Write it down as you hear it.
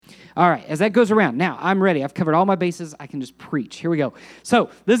All right, as that goes around, now I'm ready. I've covered all my bases. I can just preach. Here we go. So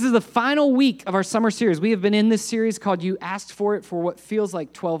this is the final week of our summer series. We have been in this series called You Asked For It for what feels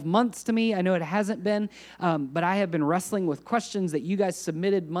like 12 months to me. I know it hasn't been, but I have been wrestling with questions that you guys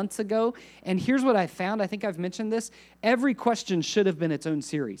submitted months ago. And here's what I found. I think I've mentioned this. Every question should have been its own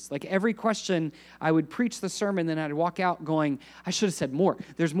series. Like every question, I would preach the sermon, then I'd walk out going, I should have said more.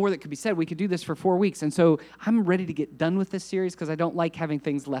 There's more that could be said. We could do this for 4 weeks. And so I'm ready to get done with this series because I don't like having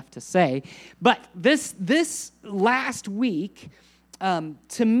things left to say. But this last week,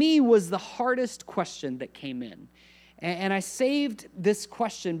 to me, was the hardest question that came in. And I saved this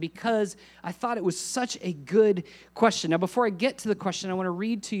question because I thought it was such a good question. Now, before I get to the question, I want to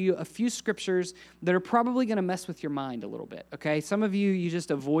read to you a few scriptures that are probably going to mess with your mind a little bit, okay? Some of you just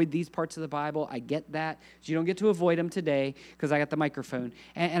avoid these parts of the Bible. I get that. You don't get to avoid them today because I got the microphone.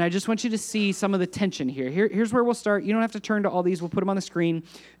 And I just want you to see some of the tension here. Here's where we'll start. You don't have to turn to all these. We'll put them on the screen.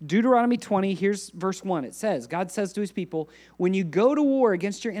 Deuteronomy 20, here's verse 1. It says, God says to his people, when you go to war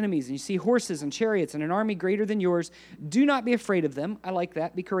against your enemies and you see horses and chariots and an army greater than yours, do not be afraid of them. I like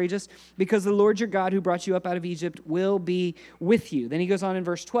that. Be courageous, because the Lord your God who brought you up out of Egypt will be with you. Then he goes on in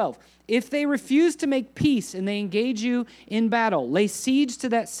verse 12. If they refuse to make peace and they engage you in battle, lay siege to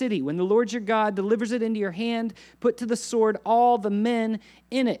that city. When the Lord your God delivers it into your hand, put to the sword all the men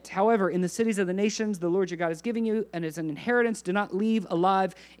in it. However, in the cities of the nations the Lord your God is giving you, and as an inheritance, do not leave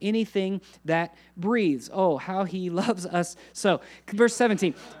alive anything that breathes. Oh, how he loves us. So, verse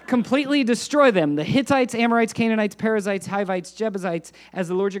 17, completely destroy them, the Hittites, Amorites, Canaanites, Perizzites, Hivites, Jebusites, as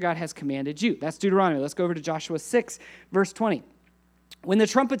the Lord your God has commanded you. That's Deuteronomy. Let's go over to Joshua 6, verse 20. When the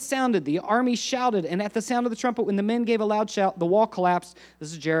trumpet sounded, the army shouted, and at the sound of the trumpet, when the men gave a loud shout, the wall collapsed.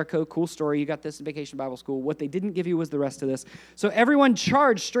 This is Jericho. Cool story. You got this in Vacation Bible School. What they didn't give you was the rest of this. So everyone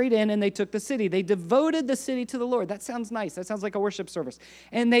charged straight in, and they took the city. They devoted the city to the Lord. That sounds nice. That sounds like a worship service.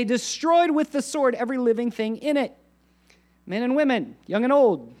 And they destroyed with the sword every living thing in it, men and women, young and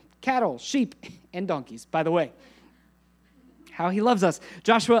old, cattle, sheep, and donkeys, by the way. How he loves us.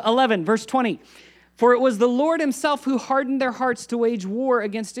 Joshua 11, verse 20. For it was the Lord himself who hardened their hearts to wage war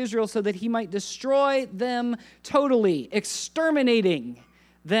against Israel so that he might destroy them totally, exterminating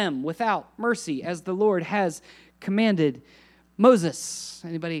them without mercy, as the Lord has commanded Moses.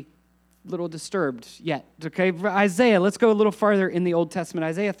 Anybody a little disturbed yet? Okay, Isaiah, let's go a little farther in the Old Testament.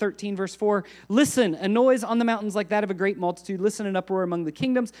 Isaiah 13, verse 4. Listen, a noise on the mountains like that of a great multitude. Listen, an uproar among the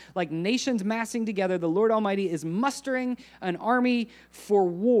kingdoms, like nations massing together. The Lord Almighty is mustering an army for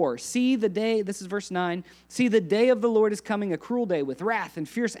war. See the day, this is verse 9. See, the day of the Lord is coming, a cruel day with wrath and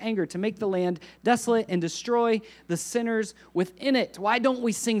fierce anger to make the land desolate and destroy the sinners within it. Why don't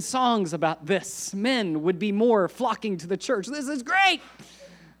we sing songs about this? Men would be more flocking to the church. This is great.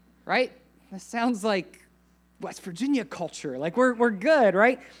 Right? That sounds like West Virginia culture. Like we're good,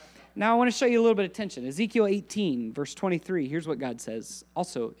 right? Now I want to show you a little bit of tension. Ezekiel 18, verse 23. Here's what God says,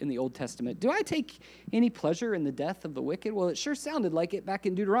 also in the Old Testament. Do I take any pleasure in the death of the wicked? Well, it sure sounded like it back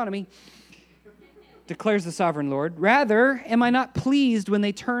in Deuteronomy. Declares the sovereign Lord. Rather, am I not pleased when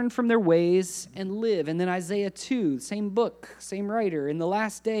they turn from their ways and live? And then Isaiah 2, same book, same writer. In the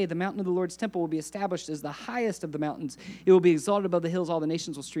last day, the mountain of the Lord's temple will be established as the highest of the mountains. It will be exalted above the hills. All the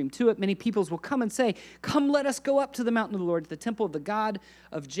nations will stream to it. Many peoples will come and say, come, let us go up to the mountain of the Lord, to the temple of the God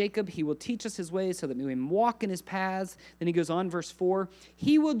of Jacob. He will teach us his ways so that we may walk in his paths. Then he goes on, verse 4.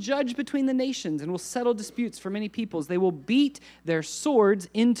 He will judge between the nations and will settle disputes for many peoples. They will beat their swords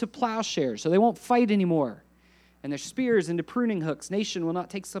into plowshares, so they won't fight anymore, and their spears into pruning hooks. Nation will not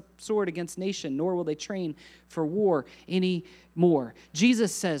take sword against nation, nor will they train for war anymore.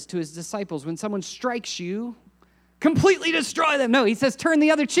 Jesus says to his disciples, when someone strikes you, completely destroy them. No, he says, turn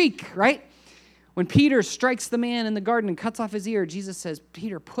the other cheek, right? When Peter strikes the man in the garden and cuts off his ear, Jesus says,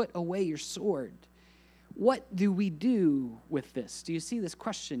 Peter, put away your sword. What do we do with this? Do you see this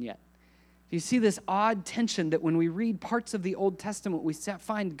question yet? Do you see this odd tension that when we read parts of the Old Testament, we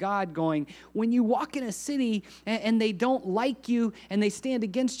find God going, when you walk in a city and they don't like you and they stand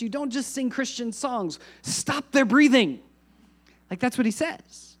against you, don't just sing Christian songs. Stop their breathing. Like that's what he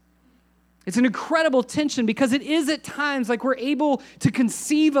says. It's an incredible tension because it is at times like we're able to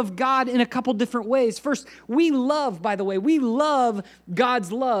conceive of God in a couple different ways. First, we love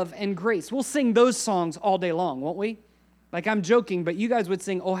God's love and grace. We'll sing those songs all day long, won't we? Like I'm joking, but you guys would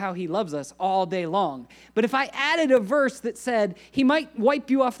sing, oh, how he loves us all day long. But if I added a verse that said, he might wipe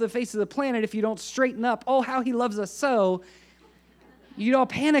you off the face of the planet if you don't straighten up, oh, how he loves us so, you'd all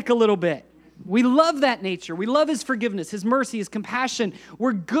panic a little bit. We love that nature. We love his forgiveness, his mercy, his compassion.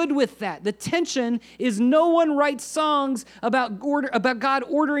 We're good with that. The tension is no one writes songs about God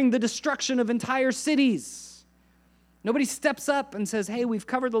ordering the destruction of entire cities. Nobody steps up and says, hey, we've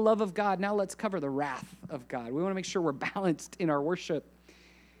covered the love of God. Now let's cover the wrath of God. We want to make sure we're balanced in our worship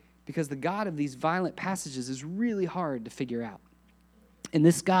because the God of these violent passages is really hard to figure out. And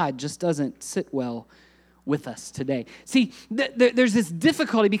this God just doesn't sit well with us today. See, there's this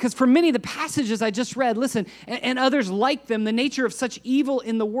difficulty because for many of the passages I just read, listen, and others like them, the nature of such evil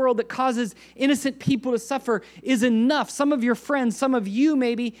in the world that causes innocent people to suffer is enough. Some of your friends, some of you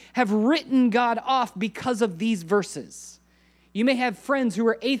maybe, have written God off because of these verses. You may have friends who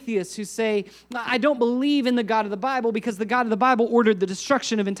are atheists who say, I don't believe in the God of the Bible because the God of the Bible ordered the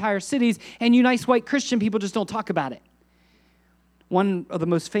destruction of entire cities, and you nice white Christian people just don't talk about it. One of the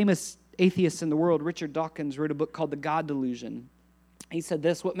most famous atheists in the world, Richard Dawkins, wrote a book called The God Delusion. He said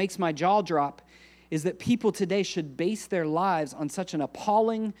this, what makes my jaw drop is that people today should base their lives on such an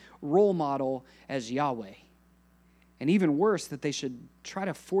appalling role model as Yahweh. And even worse, that they should try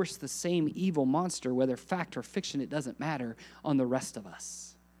to force the same evil monster, whether fact or fiction, it doesn't matter, on the rest of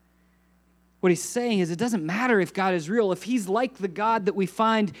us. What he's saying is it doesn't matter if God is real. If he's like the God that we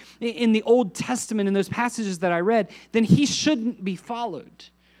find in the Old Testament, in those passages that I read, then he shouldn't be followed.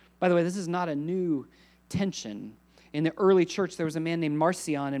 By the way, this is not a new tension. In the early church, there was a man named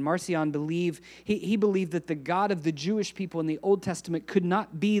Marcion, and Marcion believed, he believed that the God of the Jewish people in the Old Testament could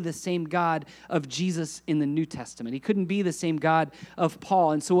not be the same God of Jesus in the New Testament. He couldn't be the same God of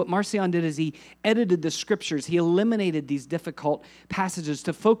Paul. And so what Marcion did is he edited the scriptures. He eliminated these difficult passages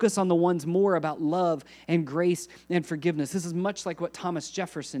to focus on the ones more about love and grace and forgiveness. This is much like what Thomas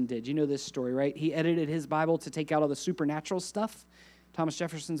Jefferson did. You know this story, right? He edited his Bible to take out all the supernatural stuff. Thomas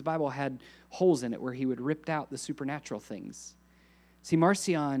Jefferson's Bible had holes in it where he would rip out the supernatural things. See,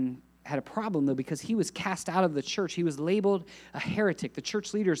 Marcion had a problem, though, because he was cast out of the church. He was labeled a heretic. The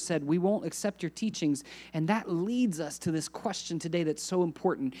church leaders said, we won't accept your teachings. And that leads us to this question today that's so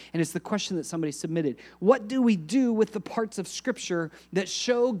important. And it's the question that somebody submitted. What do we do with the parts of Scripture that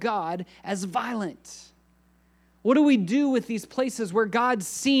show God as violent? What do we do with these places where God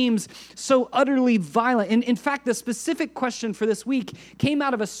seems so utterly violent? And in fact, the specific question for this week came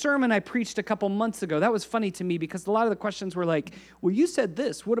out of a sermon I preached a couple months ago. That was funny to me because a lot of the questions were like, well, you said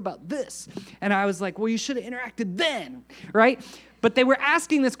this. What about this? And I was like, well, you should have interacted then, right? But they were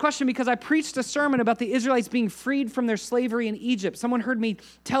asking this question because I preached a sermon about the Israelites being freed from their slavery in Egypt. Someone heard me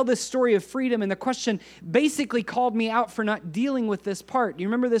tell this story of freedom, and the question basically called me out for not dealing with this part. You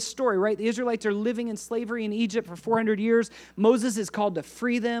remember this story, right? The Israelites are living in slavery in Egypt for 400 years. Moses is called to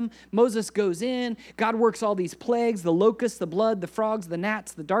free them. Moses goes in. God works all these plagues, the locusts, the blood, the frogs, the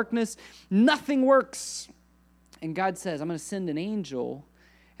gnats, the darkness. Nothing works. And God says, I'm going to send an angel,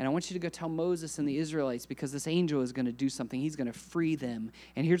 and I want you to go tell Moses and the Israelites because this angel is going to do something. He's going to free them.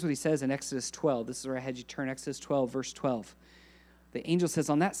 And here's what he says in Exodus 12. This is where I had you turn, Exodus 12, verse 12. The angel says,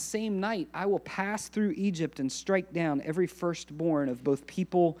 on that same night, I will pass through Egypt and strike down every firstborn of both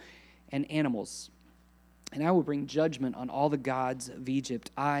people and animals. And I will bring judgment on all the gods of Egypt.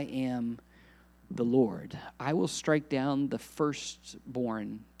 I am the Lord. I will strike down the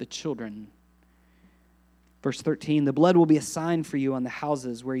firstborn, the children. Verse 13, the blood will be a sign for you on the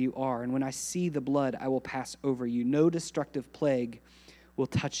houses where you are. And when I see the blood, I will pass over you. No destructive plague will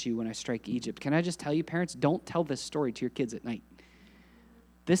touch you when I strike Egypt. Can I just tell you, parents, don't tell this story to your kids at night.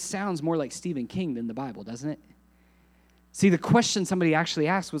 This sounds more like Stephen King than the Bible, doesn't it? See, the question somebody actually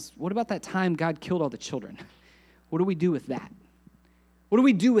asked was, what about that time God killed all the children? What do we do with that? What do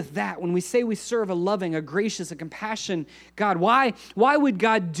we do with that when we say we serve a loving, a gracious, a compassionate God? Why would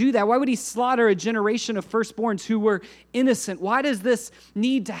God do that? Why would he slaughter a generation of firstborns who were innocent? Why does this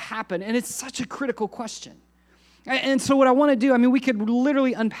need to happen? And it's such a critical question. And so what I want to do, we could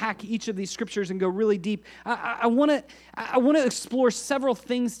literally unpack each of these scriptures and go really deep. I want to explore several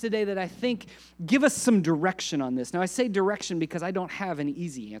things today that I think give us some direction on this. Now, I say direction because I don't have an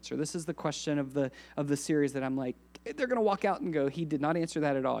easy answer. This is the question of the series that I'm like, they're going to walk out and go, he did not answer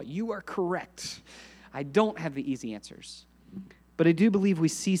that at all. You are correct. I don't have the easy answers. But I do believe we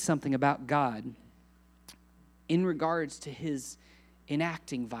see something about God in regards to his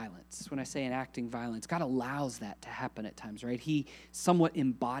enacting violence. When I say enacting violence, God allows that to happen at times, right? He somewhat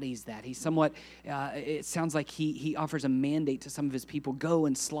embodies that. He somewhat, it sounds like he offers a mandate to some of his people, go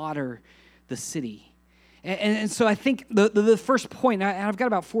and slaughter the city. And so I think the first point, and I've got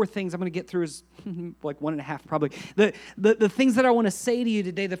about 4 things I'm going to get through is like 1.5 probably. The things that I want to say to you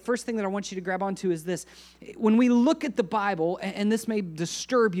today, the first thing that I want you to grab onto is this. When we look at the Bible, and this may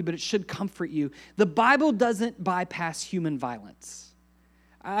disturb you, but it should comfort you, the Bible doesn't bypass human violence.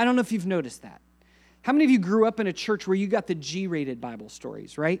 I don't know if you've noticed that. How many of you grew up in a church where you got the G-rated Bible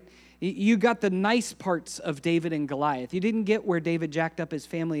stories, right? You got the nice parts of David and Goliath. You didn't get where David jacked up his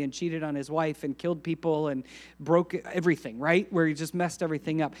family and cheated on his wife and killed people and broke everything, right? Where he just messed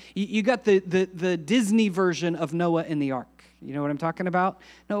everything up. You got the Disney version of Noah in the ark. You know what I'm talking about?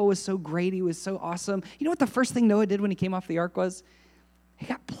 Noah was so great. He was so awesome. You know what the first thing Noah did when he came off the ark was? He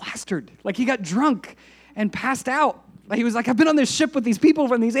got plastered. Like he got drunk and passed out. Like he was like, I've been on this ship with these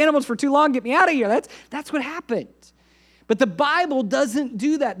people and these animals for too long. Get me out of here. That's what happened. But the Bible doesn't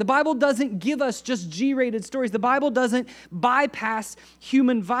do that. The Bible doesn't give us just G-rated stories. The Bible doesn't bypass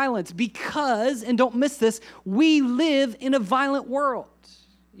human violence because, and don't miss this, we live in a violent world.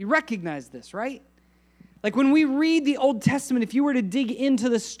 You recognize this, right? Like when we read the Old Testament, if you were to dig into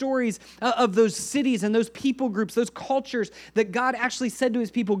the stories of those cities and those people groups, those cultures that God actually said to his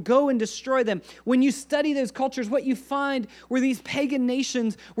people, go and destroy them. When you study those cultures, what you find were these pagan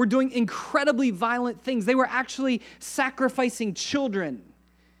nations were doing incredibly violent things. They were actually sacrificing children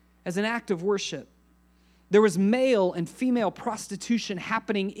as an act of worship. There was male and female prostitution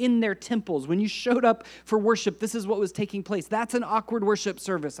happening in their temples. When you showed up for worship, this is what was taking place. That's an awkward worship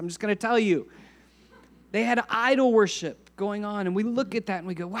service. I'm just going to tell you. They had idol worship going on, and we look at that and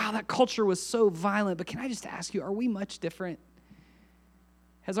we go, wow, that culture was so violent. But can I just ask you, are we much different?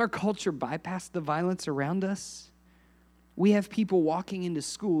 Has our culture bypassed the violence around us? We have people walking into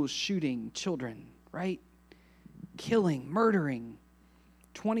schools shooting children, right? Killing, murdering.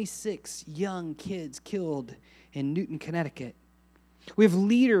 26 young kids killed in Newton, Connecticut. We have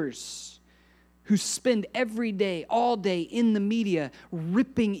leaders who spend every day, all day in the media,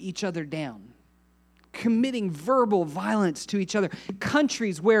 ripping each other down, committing verbal violence to each other.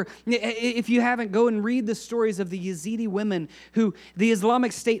 Countries where, if you haven't, go and read the stories of the Yazidi women who the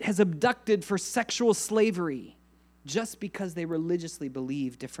Islamic State has abducted for sexual slavery just because they religiously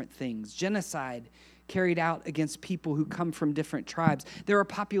believe different things. Genocide carried out against people who come from different tribes. There are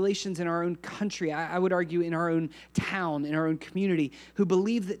populations in our own country, I would argue in our own town, in our own community, who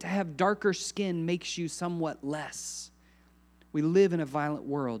believe that to have darker skin makes you somewhat less. We live in a violent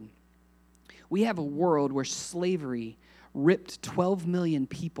world. We have a world where slavery ripped 12 million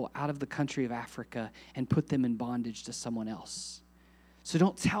people out of the country of Africa and put them in bondage to someone else. So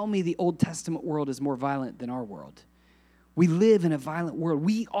don't tell me the Old Testament world is more violent than our world. We live in a violent world.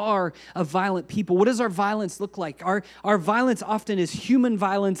 We are a violent people. What does our violence look like? Our violence often is human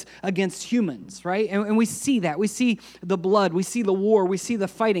violence against humans, right? And we see that. We see the blood. We see the war. We see the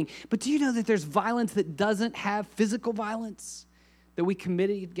fighting. But do you know that there's violence that doesn't have physical violence that we commit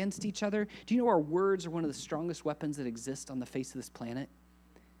against each other? Do you know our words are one of the strongest weapons that exist on the face of this planet?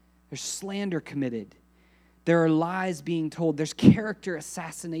 There's slander committed. There are lies being told. There's character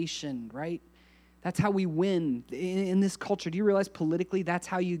assassination, right? That's how we win in this culture. Do you realize politically that's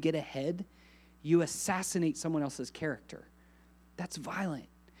how you get ahead? You assassinate someone else's character. That's violent.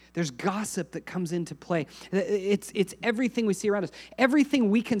 There's gossip that comes into play. It's everything we see around us. Everything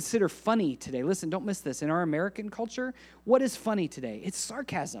we consider funny today. Listen, don't miss this. In our American culture, what is funny today? It's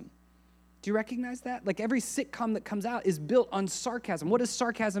sarcasm. Do you recognize that? Like every sitcom that comes out is built on sarcasm. What does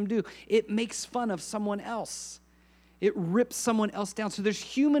sarcasm do? It makes fun of someone else. It rips someone else down. So there's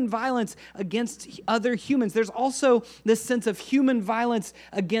human violence against other humans. There's also this sense of human violence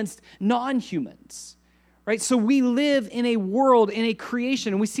against non-humans. Right? So we live in a world, in a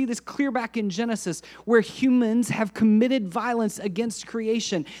creation, and we see this clear back in Genesis, where humans have committed violence against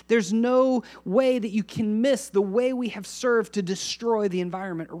creation. There's no way that you can miss the way we have served to destroy the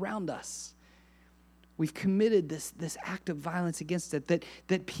environment around us. We've committed this act of violence against it,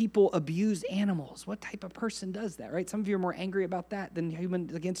 that people abuse animals. What type of person does that, right? Some of you are more angry about that than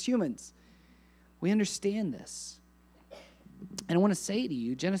humans against humans. We understand this. And I want to say to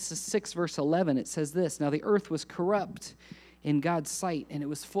you, Genesis 6, verse 11, it says this, now the earth was corrupt in God's sight, and it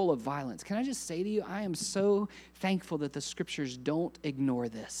was full of violence. Can I just say to you, I am so thankful that the scriptures don't ignore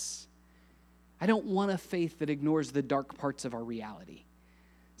this. I don't want a faith that ignores the dark parts of our reality.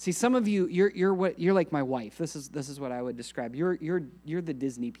 See, some of you, you're like my wife. This is what I would describe. You're the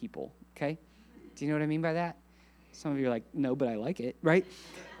Disney people, okay? Do you know what I mean by that? Some of you are like, no, but I like it, right?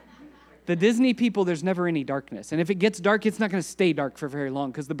 The Disney people, there's never any darkness. And if it gets dark, it's not going to stay dark for very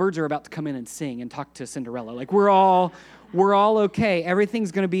long because the birds are about to come in and sing and talk to Cinderella. Like we're all okay.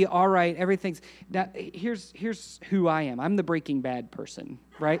 Everything's going to be all right. Now, here's who I am. I'm the Breaking Bad person,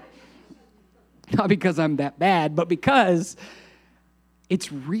 right? Not because I'm that bad, but because it's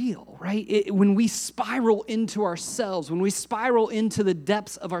real, right? When we spiral into ourselves, when we spiral into the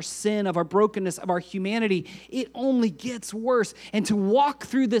depths of our sin, of our brokenness, of our humanity, it only gets worse. And to walk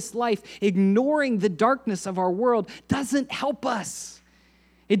through this life ignoring the darkness of our world doesn't help us.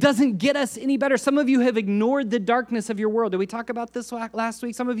 It doesn't get us any better. Some of you have ignored the darkness of your world. Did we talk about this last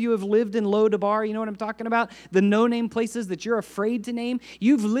week? Some of you have lived in Lo-Debar. You know what I'm talking about? The no-name places that you're afraid to name.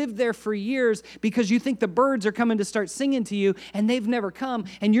 You've lived there for years because you think the birds are coming to start singing to you, and they've never come,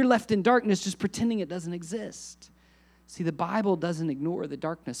 and you're left in darkness just pretending it doesn't exist. See, the Bible doesn't ignore the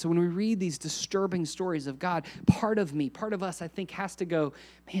darkness. So when we read these disturbing stories of God, part of me, part of us, I think, has to go,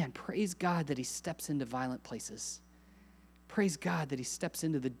 man, praise God that he steps into violent places. Praise God that he steps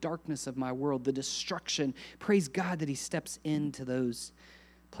into the darkness of my world, the destruction. Praise God that he steps into those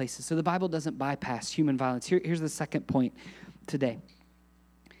places. So the Bible doesn't bypass human violence. Here's the second point today.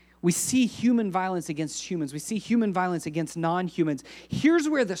 We see human violence against humans. We see human violence against non-humans. Here's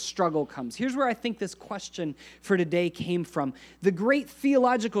where the struggle comes. Here's where I think this question for today came from. The great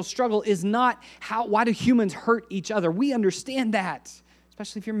theological struggle is not why do humans hurt each other? We understand that.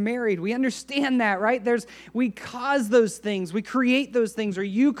 Especially if you're married, we understand that, right? We cause those things, we create those things, or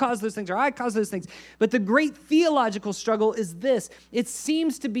you cause those things, or I cause those things. But the great theological struggle is this. It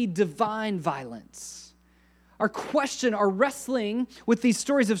seems to be divine violence. Our question, our wrestling with these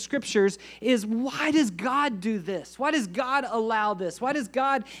stories of scriptures is, why does God do this? Why does God allow this? Why does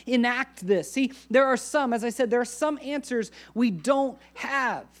God enact this? See, as I said, there are some answers we don't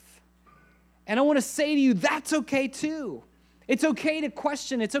have. And I want to say to you, that's okay too. It's okay to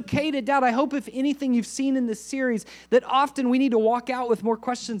question. It's okay to doubt. I hope if anything you've seen in this series that often we need to walk out with more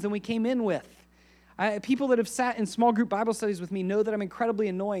questions than we came in with. People that have sat in small group Bible studies with me know that I'm incredibly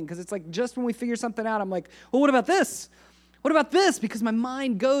annoying because it's like just when we figure something out, I'm like, well, what about this? What about this? Because my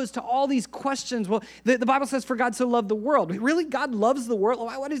mind goes to all these questions. Well, the Bible says, for God so loved the world. Really? God loves the world?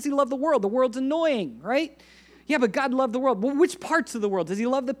 Why does he love the world? The world's annoying, right? Yeah, but God loved the world. Well, which parts of the world? Does he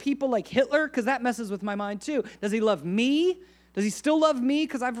love the people like Hitler? Because that messes with my mind too. Does he love me? Does he still love me?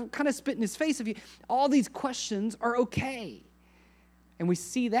 Because I've kind of spit in his face. All these questions are okay. And we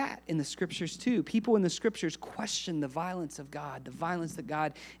see that in the scriptures too. People in the scriptures question the violence of God, the violence that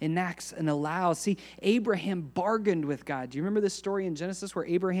God enacts and allows. See, Abraham bargained with God. Do you remember this story in Genesis where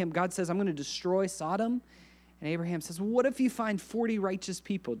God says, I'm going to destroy Sodom? And Abraham says, well, what if you find 40 righteous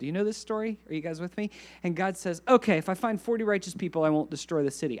people? Do you know this story? Are you guys with me? And God says, okay, if I find 40 righteous people, I won't destroy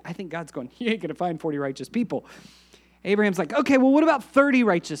the city. I think God's going, you ain't going to find 40 righteous people. Abraham's like, okay, well, what about 30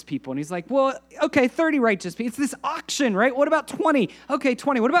 righteous people? And he's like, well, okay, 30 righteous people. It's this auction, right? What about 20? Okay,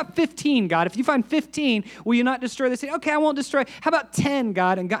 20. What about 15, God? If you find 15, will you not destroy the city? Okay, I won't destroy. How about 10,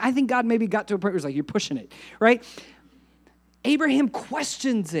 God? And I think God maybe got to a point where he's like, you're pushing it, right? Abraham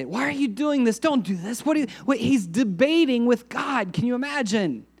questions it. Why are you doing this? Don't do this. He's debating with God. Can you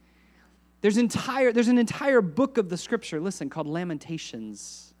imagine? There's an entire book of the scripture, listen, called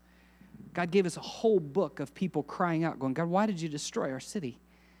Lamentations. God gave us a whole book of people crying out, going, God, why did you destroy our city?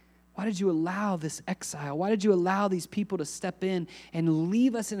 Why did you allow this exile? Why did you allow these people to step in and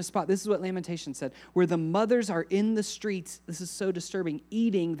leave us in a spot? This is what Lamentations said, where the mothers are in the streets, this is so disturbing,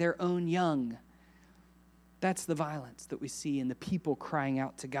 eating their own young. That's the violence that we see in the people crying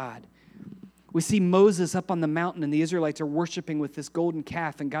out to God. We see Moses up on the mountain, and the Israelites are worshiping with this golden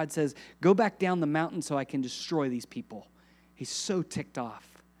calf, and God says, go back down the mountain so I can destroy these people. He's so ticked off.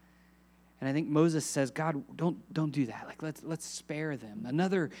 And I think Moses says, God, don't do that. Like, let's spare them.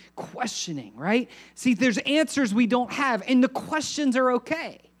 Another questioning, right? See, there's answers we don't have, and the questions are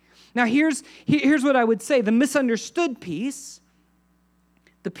okay. Now, here's what I would say. The misunderstood piece,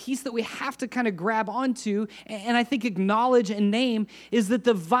 the piece that we have to kind of grab onto and I think acknowledge and name, is that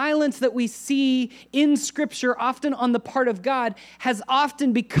the violence that we see in Scripture, often on the part of God, has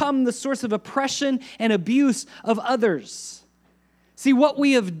often become the source of oppression and abuse of others. See, what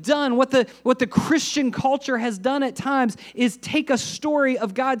we have done, what the Christian culture has done at times is take a story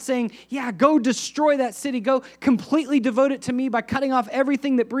of God saying, yeah, go destroy that city. Go completely devote it to me by cutting off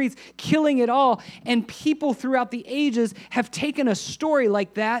everything that breathes, killing it all. And people throughout the ages have taken a story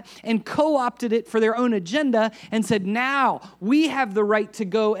like that and co-opted it for their own agenda and said, now we have the right to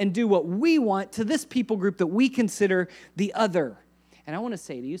go and do what we want to this people group that we consider the other. And I want to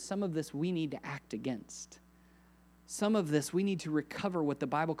say to you, some of this we need to act against. Some of this, we need to recover what the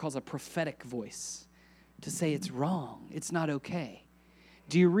Bible calls a prophetic voice, to say it's wrong, it's not okay.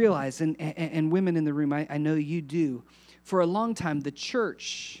 Do you realize, and women in the room, I know you do, for a long time, the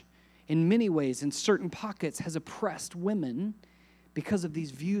church, in many ways, in certain pockets, has oppressed women because of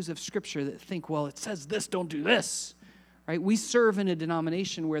these views of Scripture that think, well, it says this, don't do this. Right? We serve in a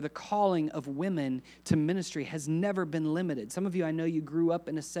denomination where the calling of women to ministry has never been limited. Some of you, I know you grew up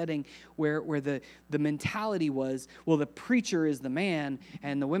in a setting where the mentality was, well, the preacher is the man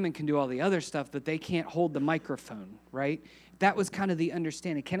and the women can do all the other stuff, but they can't hold the microphone, right? That was kind of the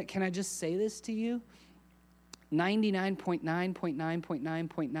understanding. Can I just say this to you?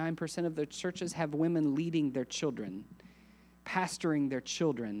 99.9.9.9.9% of the churches have women leading their children, pastoring their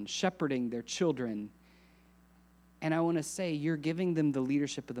children, shepherding their children. And I want to say, you're giving them the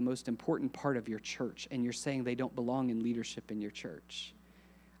leadership of the most important part of your church, and you're saying they don't belong in leadership in your church.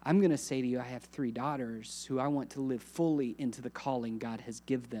 I'm going to say to you, I have 3 daughters who I want to live fully into the calling God has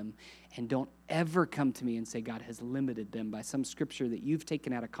given them, and don't ever come to me and say God has limited them by some scripture that you've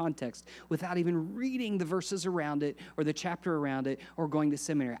taken out of context without even reading the verses around it or the chapter around it or going to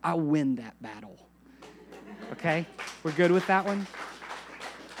seminary. I'll win that battle. Okay? We're good with that one?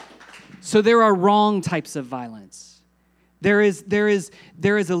 So there are wrong types of violence. There is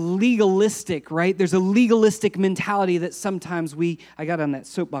a legalistic, right? There's a legalistic mentality that sometimes I got on that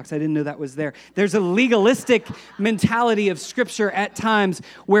soapbox. I didn't know that was there. There's a legalistic mentality of Scripture at times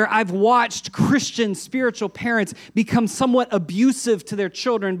where I've watched Christian spiritual parents become somewhat abusive to their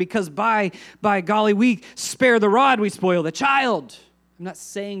children because by golly, we spare the rod, we spoil the child. I'm not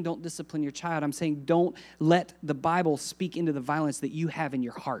saying don't discipline your child. I'm saying don't let the Bible speak into the violence that you have in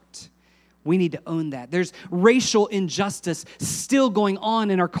your heart. We need to own that. There's racial injustice still going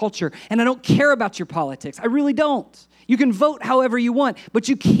on in our culture, and I don't care about your politics. I really don't. You can vote however you want, but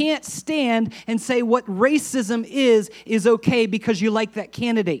you can't stand and say what racism is okay because you like that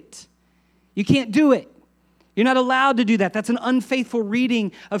candidate. You can't do it. You're not allowed to do that. That's an unfaithful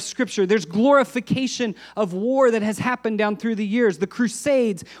reading of Scripture. There's glorification of war that has happened down through the years. The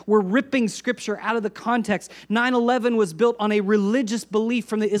Crusades were ripping Scripture out of the context. 9/11 was built on a religious belief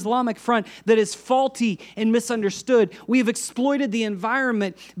from the Islamic front that is faulty and misunderstood. We have exploited the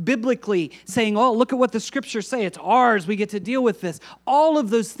environment biblically, saying, oh, look at what the Scriptures say. It's ours. We get to deal with this. All of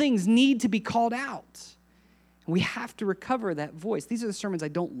those things need to be called out. We have to recover that voice. These are the sermons I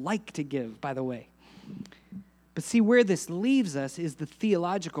don't like to give, by the way. But see, where this leaves us is the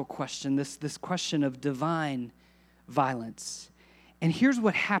theological question, this question of divine violence. And here's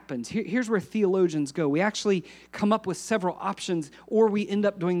what happens. Here's where theologians go. We actually come up with several options, or we end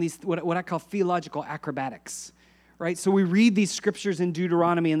up doing these, what I call theological acrobatics, right? So we read these scriptures in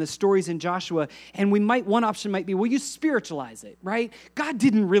Deuteronomy and the stories in Joshua, and one option might be, well, you spiritualize it, right? God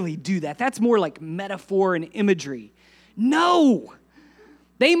didn't really do that. That's more like metaphor and imagery. No!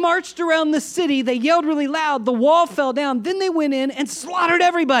 They marched around the city, they yelled really loud, the wall fell down, then they went in and slaughtered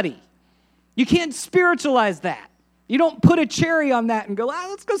everybody. You can't spiritualize that. You don't put a cherry on that and go,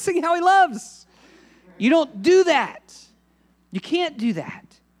 let's go sing How He Loves. You don't do that. You can't do that.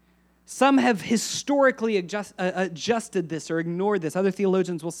 Some have historically adjusted this or ignored this. Other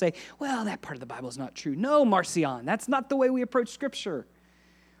theologians will say, well, that part of the Bible is not true. No, Marcion, that's not the way we approach Scripture.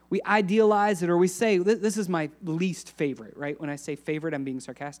 We idealize it, or we say, this is my least favorite, right? When I say favorite, I'm being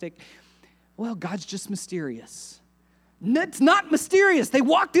sarcastic. Well, God's just mysterious. It's not mysterious. They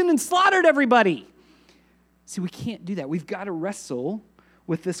walked in and slaughtered everybody. See, we can't do that. We've got to wrestle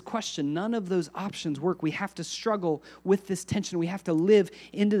with this question. None of those options work. We have to struggle with this tension. We have to live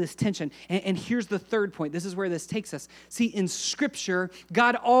into this tension. And here's the third point. This is where this takes us. See, in Scripture,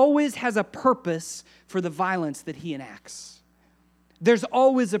 God always has a purpose for the violence that He enacts. There's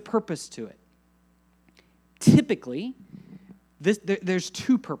always a purpose to it. Typically, there's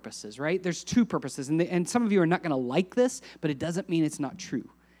 2 purposes, right? There's 2 purposes. And some of you are not going to like this, but it doesn't mean it's not true.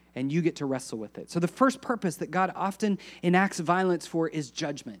 And you get to wrestle with it. So the first purpose that God often enacts violence for is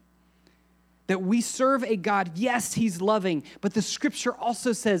judgment. That we serve a God, yes, He's loving, but the Scripture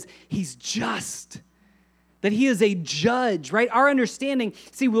also says He's just. That He is a judge, right? Our understanding,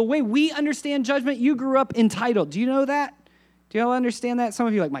 see, the way we understand judgment, you grew up entitled. Do you know that? Do you all understand that? Some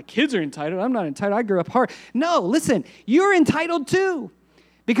of you are like, my kids are entitled. I'm not entitled. I grew up hard. No, listen, you're entitled too.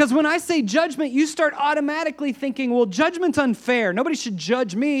 Because when I say judgment, you start automatically thinking, well, judgment's unfair. Nobody should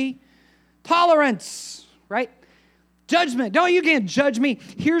judge me. Tolerance, right? Judgment. No, you can't judge me.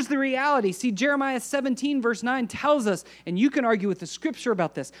 Here's the reality. See, Jeremiah 17, verse 9 tells us, and you can argue with the Scripture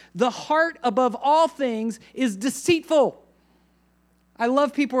about this, the heart above all things is deceitful. I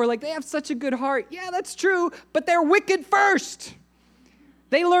love people who are like, they have such a good heart. Yeah, that's true, but they're wicked first.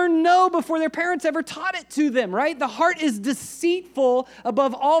 They learn no before their parents ever taught it to them, right? The heart is deceitful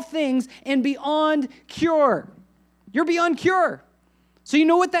above all things and beyond cure. You're beyond cure. So you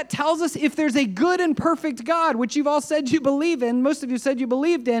know what that tells us? If there's a good and perfect God, which you've all said you believe in, most of you said you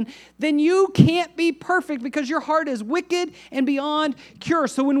believed in, then you can't be perfect because your heart is wicked and beyond cure.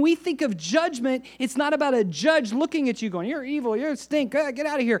 So when we think of judgment, it's not about a judge looking at you going, you're evil, you're a stink, get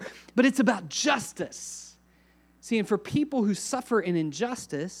out of here. But it's about justice. See, and for people who suffer an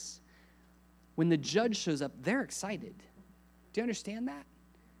injustice, when the judge shows up, they're excited. Do you understand that?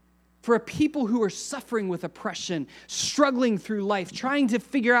 for a people who are suffering with oppression, struggling through life, trying to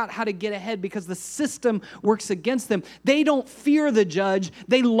figure out how to get ahead because the system works against them. They don't fear the judge,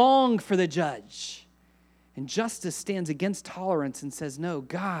 they long for the judge. And justice stands against tolerance and says, no,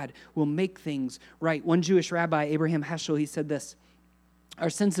 God will make things right. One Jewish rabbi, Abraham Heschel, he said this: our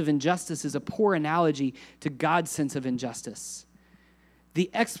sense of injustice is a poor analogy to God's sense of injustice. The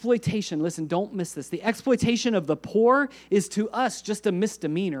exploitation, listen, don't miss this. The exploitation of the poor is to us just a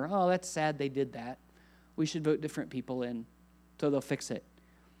misdemeanor. Oh, that's sad they did that. We should vote different people in so they'll fix it.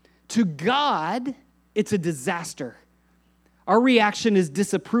 To God, it's a disaster. Our reaction is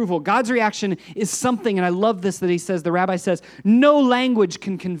disapproval. God's reaction is something, and I love this that he says, the rabbi says, no language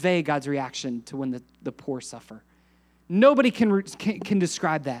can convey God's reaction to when the poor suffer. Nobody can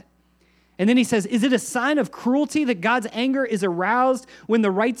describe that. And then he says, is it a sign of cruelty that God's anger is aroused when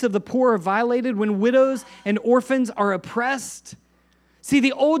the rights of the poor are violated, when widows and orphans are oppressed? See,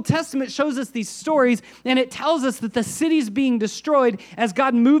 the Old Testament shows us these stories, and it tells us that the city's being destroyed as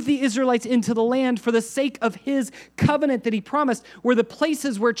God moved the Israelites into the land for the sake of his covenant that he promised, were the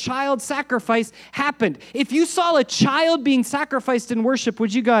places where child sacrifice happened. If you saw a child being sacrificed in worship,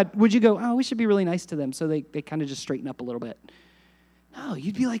 would you go, oh, we should be really nice to them so they kind of just straighten up a little bit? No,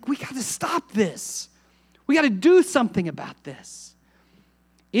 you'd be like, we got to stop this. We got to do something about this.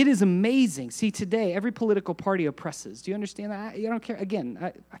 It is amazing. See, today, every political party oppresses. Do you understand that? I don't care.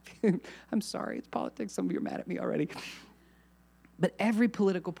 Again, I'm sorry. It's politics. Some of you are mad at me already. But every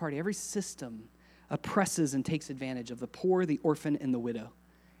political party, every system oppresses and takes advantage of the poor, the orphan, and the widow.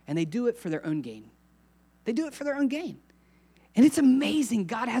 And they do it for their own gain. They do it for their own gain. And it's amazing.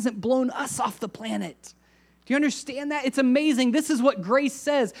 God hasn't blown us off the planet. Do you understand that? It's amazing. This is what grace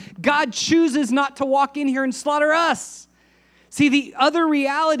says. God chooses not to walk in here and slaughter us. See, the other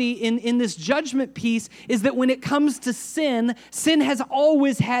reality in this judgment piece is that when it comes to sin, sin has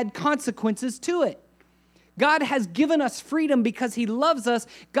always had consequences to it. God has given us freedom because he loves us.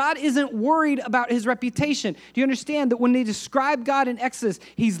 God isn't worried about his reputation. Do you understand that when they describe God in Exodus,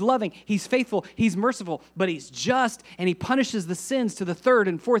 he's loving, he's faithful, he's merciful, but he's just, and he punishes the sins to the third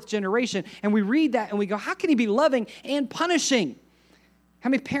and fourth generation. And we read that and we go, how can he be loving and punishing? How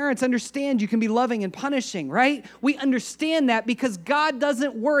many parents understand you can be loving and punishing, right? We understand that because God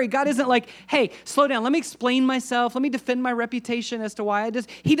doesn't worry. God isn't like, hey, slow down. Let me explain myself. Let me defend my reputation as to why I did.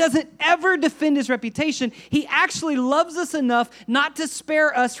 He doesn't ever defend his reputation. He actually loves us enough not to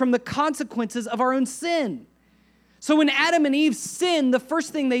spare us from the consequences of our own sin. So when Adam and Eve sin, the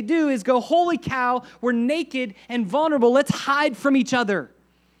first thing they do is go, holy cow, we're naked and vulnerable. Let's hide from each other.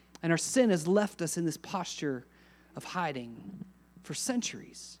 And our sin has left us in this posture of hiding for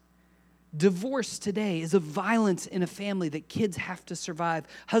centuries. Divorce today is a violence in a family that kids have to survive,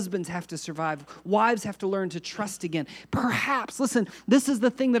 husbands have to survive, wives have to learn to trust again. Perhaps, listen, this is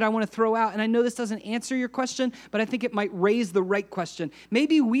the thing that I want to throw out, and I know this doesn't answer your question, but I think it might raise the right question.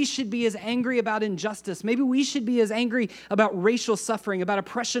 Maybe we should be as angry about injustice. Maybe we should be as angry about racial suffering, about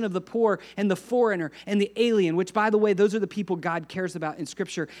oppression of the poor and the foreigner and the alien, which, by the way, those are the people God cares about in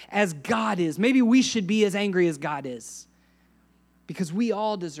Scripture, as God is. Maybe we should be as angry as God is. Because we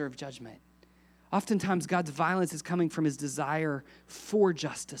all deserve judgment. Oftentimes, God's violence is coming from his desire for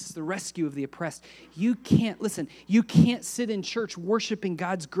justice, the rescue of the oppressed. You can't sit in church worshiping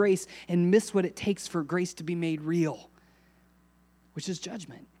God's grace and miss what it takes for grace to be made real, which is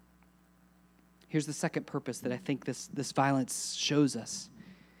judgment. Here's the second purpose that I think this violence shows us.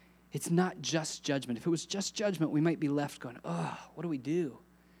 It's not just judgment. If it was just judgment, we might be left going, oh, what do we do?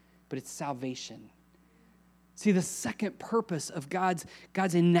 But it's salvation. See, the second purpose of God's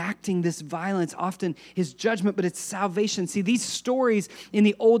enacting this violence often is judgment, but it's salvation. See, these stories in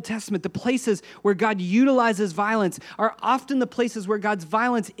the Old Testament, the places where God utilizes violence, are often the places where God's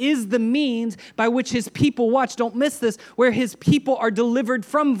violence is the means by which his people, watch, don't miss this, where his people are delivered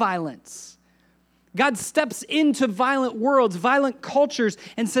from violence. God steps into violent worlds, violent cultures,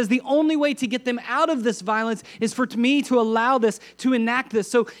 and says the only way to get them out of this violence is for me to allow this, to enact this.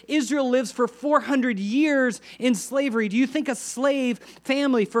 So Israel lives for 400 years in slavery. Do you think a slave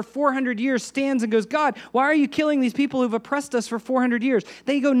family for 400 years stands and goes, God, why are you killing these people who've oppressed us for 400 years?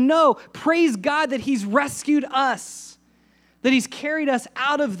 They go, no, praise God that he's rescued us, that he's carried us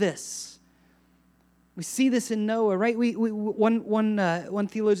out of this. We see this in Noah, right? One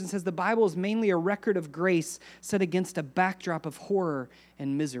theologian says the Bible is mainly a record of grace set against a backdrop of horror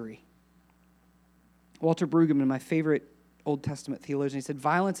and misery. Walter Brueggemann, my favorite Old Testament theologian, he said,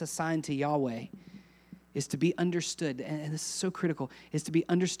 violence assigned to Yahweh is to be understood, and this is so critical, is to be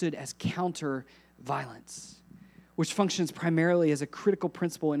understood as counter-violence. which functions primarily as a critical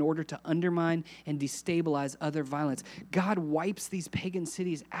principle in order to undermine and destabilize other violence. God wipes these pagan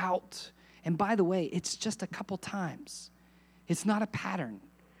cities out. And by the way, it's just a couple times. It's not a pattern,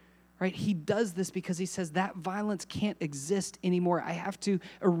 right? He does this because he says that violence can't exist anymore. I have to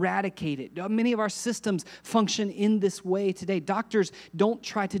eradicate it. Many of our systems function in this way today. Doctors don't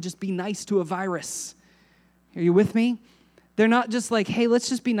try to just be nice to a virus. Are you with me? They're not just like, hey, let's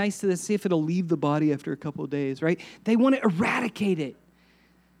just be nice to this, see if it'll leave the body after a couple of days, right? They want to eradicate it.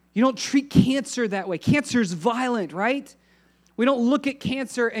 You don't treat cancer that way. Cancer is violent, right? We don't look at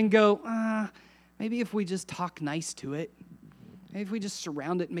cancer and go, maybe if we just talk nice to it, maybe if we just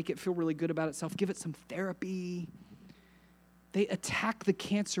surround it and make it feel really good about itself, give it some therapy. They attack the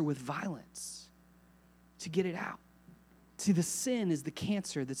cancer with violence to get it out. See, the sin is the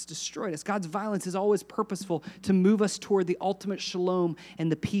cancer that's destroyed us. God's violence is always purposeful to move us toward the ultimate shalom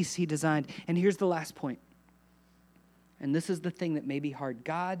and the peace he designed. And here's the last point. And this is the thing that may be hard.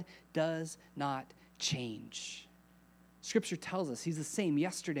 God does not change. Scripture tells us he's the same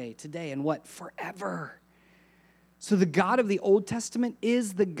yesterday, today, and what? Forever. So the God of the Old Testament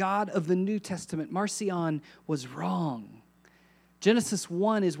is the God of the New Testament. Marcion was wrong. Genesis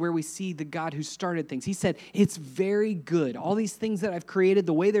 1 is where we see the God who started things. He said, it's very good. All these things that I've created,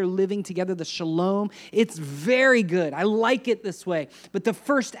 the way they're living together, the shalom, it's very good. I like it this way. But the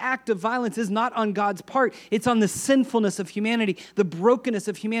first act of violence is not on God's part. It's on the sinfulness of humanity, the brokenness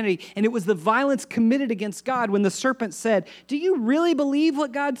of humanity. And it was the violence committed against God when the serpent said, do you really believe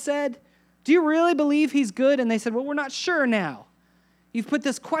what God said? Do you really believe he's good? And they said, well, we're not sure now. You've put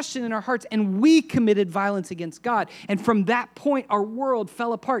this question in our hearts, and we committed violence against God. And from that point, our world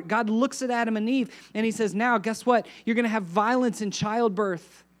fell apart. God looks at Adam and Eve, and he says, now, guess what? You're going to have violence in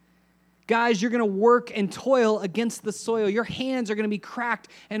childbirth. Guys, you're going to work and toil against the soil. Your hands are going to be cracked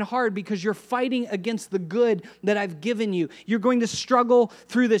and hard because you're fighting against the good that I've given you. You're going to struggle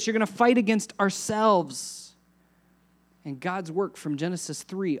through this. You're going to fight against ourselves. And God's work from Genesis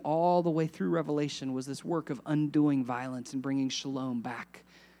 3 all the way through Revelation was this work of undoing violence and bringing shalom back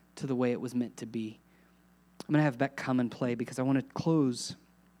to the way it was meant to be. I'm going to have Beck come and play because I want to close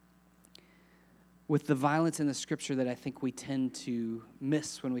with the violence in the Scripture that I think we tend to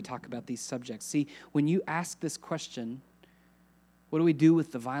miss when we talk about these subjects. See, when you ask this question, what do we do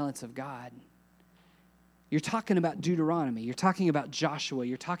with the violence of God? You're talking about Deuteronomy. You're talking about Joshua.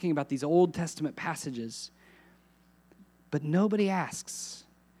 You're talking about these Old Testament passages. But nobody asks,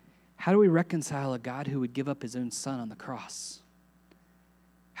 how do we reconcile a God who would give up his own son on the cross?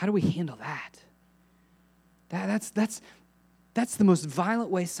 How do we handle that? That's the most violent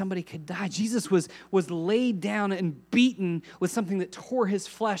way somebody could die. Jesus was laid down and beaten with something that tore his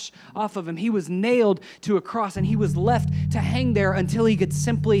flesh off of him. He was nailed to a cross, and he was left to hang there until he could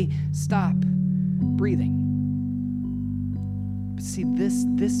simply stop breathing. But see,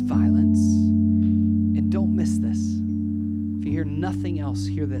 this violence, and don't miss this. If you hear nothing else,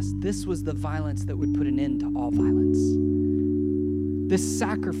 hear this. This was the violence that would put an end to all violence. This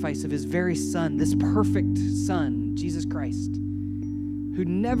sacrifice of his very son, this perfect son, Jesus Christ, who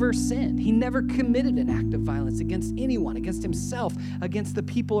never sinned. He never committed an act of violence against anyone, against himself, against the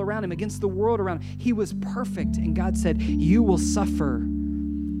people around him, against the world around him. He was perfect, and God said, you will suffer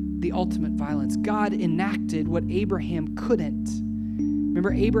the ultimate violence. God enacted what Abraham couldn't.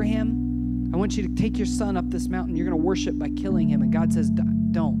 Remember Abraham? I want you to take your son up this mountain. You're going to worship by killing him. And God says,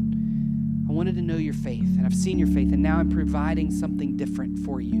 don't. I wanted to know your faith, and I've seen your faith, and now I'm providing something different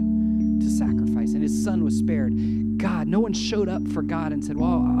for you to sacrifice. And his son was spared. God, no one showed up for God and said,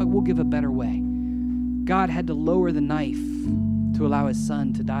 well, we'll give a better way. God had to lower the knife to allow his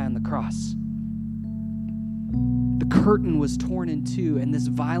son to die on the cross. The curtain was torn in two, and this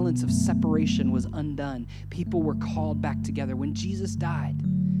violence of separation was undone. People were called back together. When Jesus died,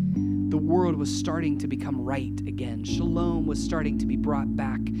 the world was starting to become right again. Shalom was starting to be brought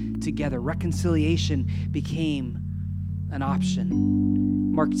back together. Reconciliation became an option.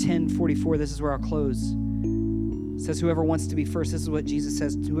 Mark 10:44, this is where I'll close. It says, whoever wants to be first, this is what Jesus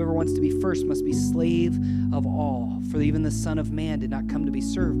says, whoever wants to be first must be slave of all. For even the Son of Man did not come to be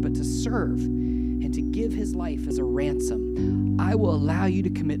served, but to serve and to give his life as a ransom. I will allow you to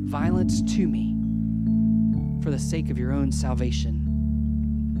commit violence to me for the sake of your own salvation.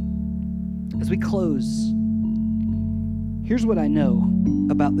 As we close, here's what I know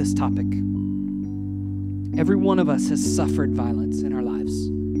about this topic. Every one of us has suffered violence in our lives.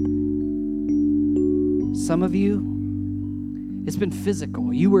 Some of you It's been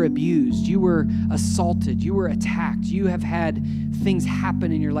physical. You were abused. You were assaulted. You were attacked. You have had things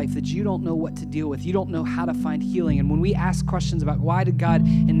happen in your life that you don't know what to deal with. You don't know how to find healing. And when we ask questions about why did God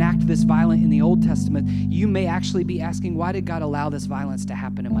enact this violence in the Old Testament, you may actually be asking, why did God allow this violence to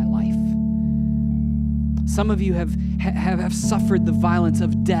happen in my life? Some of you have suffered the violence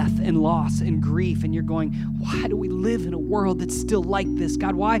of death and loss and grief, and you're going, why do we live in a world that's still like this?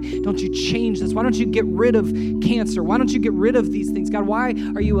 God, why don't you change this? Why don't you get rid of cancer? Why don't you get rid of these things? God, why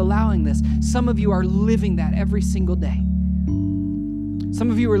are you allowing this? Some of you are living that every single day. Some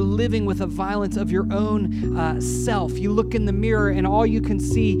of you are living with a violence of your own self. You look in the mirror and all you can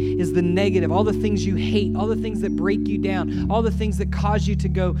see is the negative, all the things you hate, all the things that break you down, all the things that cause you to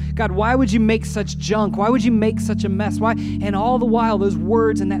go, God, why would you make such junk? Why would you make such a mess? Why? And all the while, those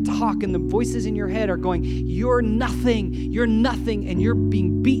words and that talk and the voices in your head are going, you're nothing, and you're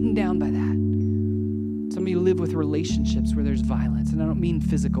being beaten down by that. Some of you live with relationships where there's violence, and I don't mean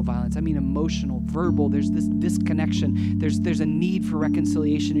physical violence. I mean emotional, verbal. There's this disconnection. There's a need for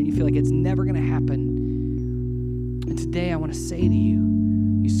reconciliation, and you feel like it's never going to happen. And today I want to say to you,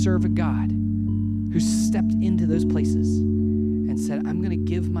 you serve a God who stepped into those places and said, I'm going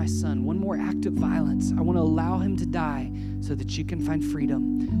to give my son one more act of violence. I want to allow him to die so that you can find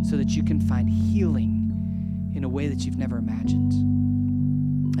freedom, so that you can find healing in a way that you've never imagined.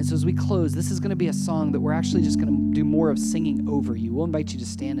 And so as we close, this is going to be a song that we're actually just going to do more of singing over you. We'll invite you to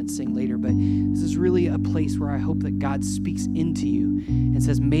stand and sing later, but this is really a place where I hope that God speaks into you and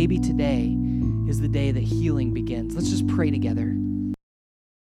says, maybe today is the day that healing begins. Let's just pray together.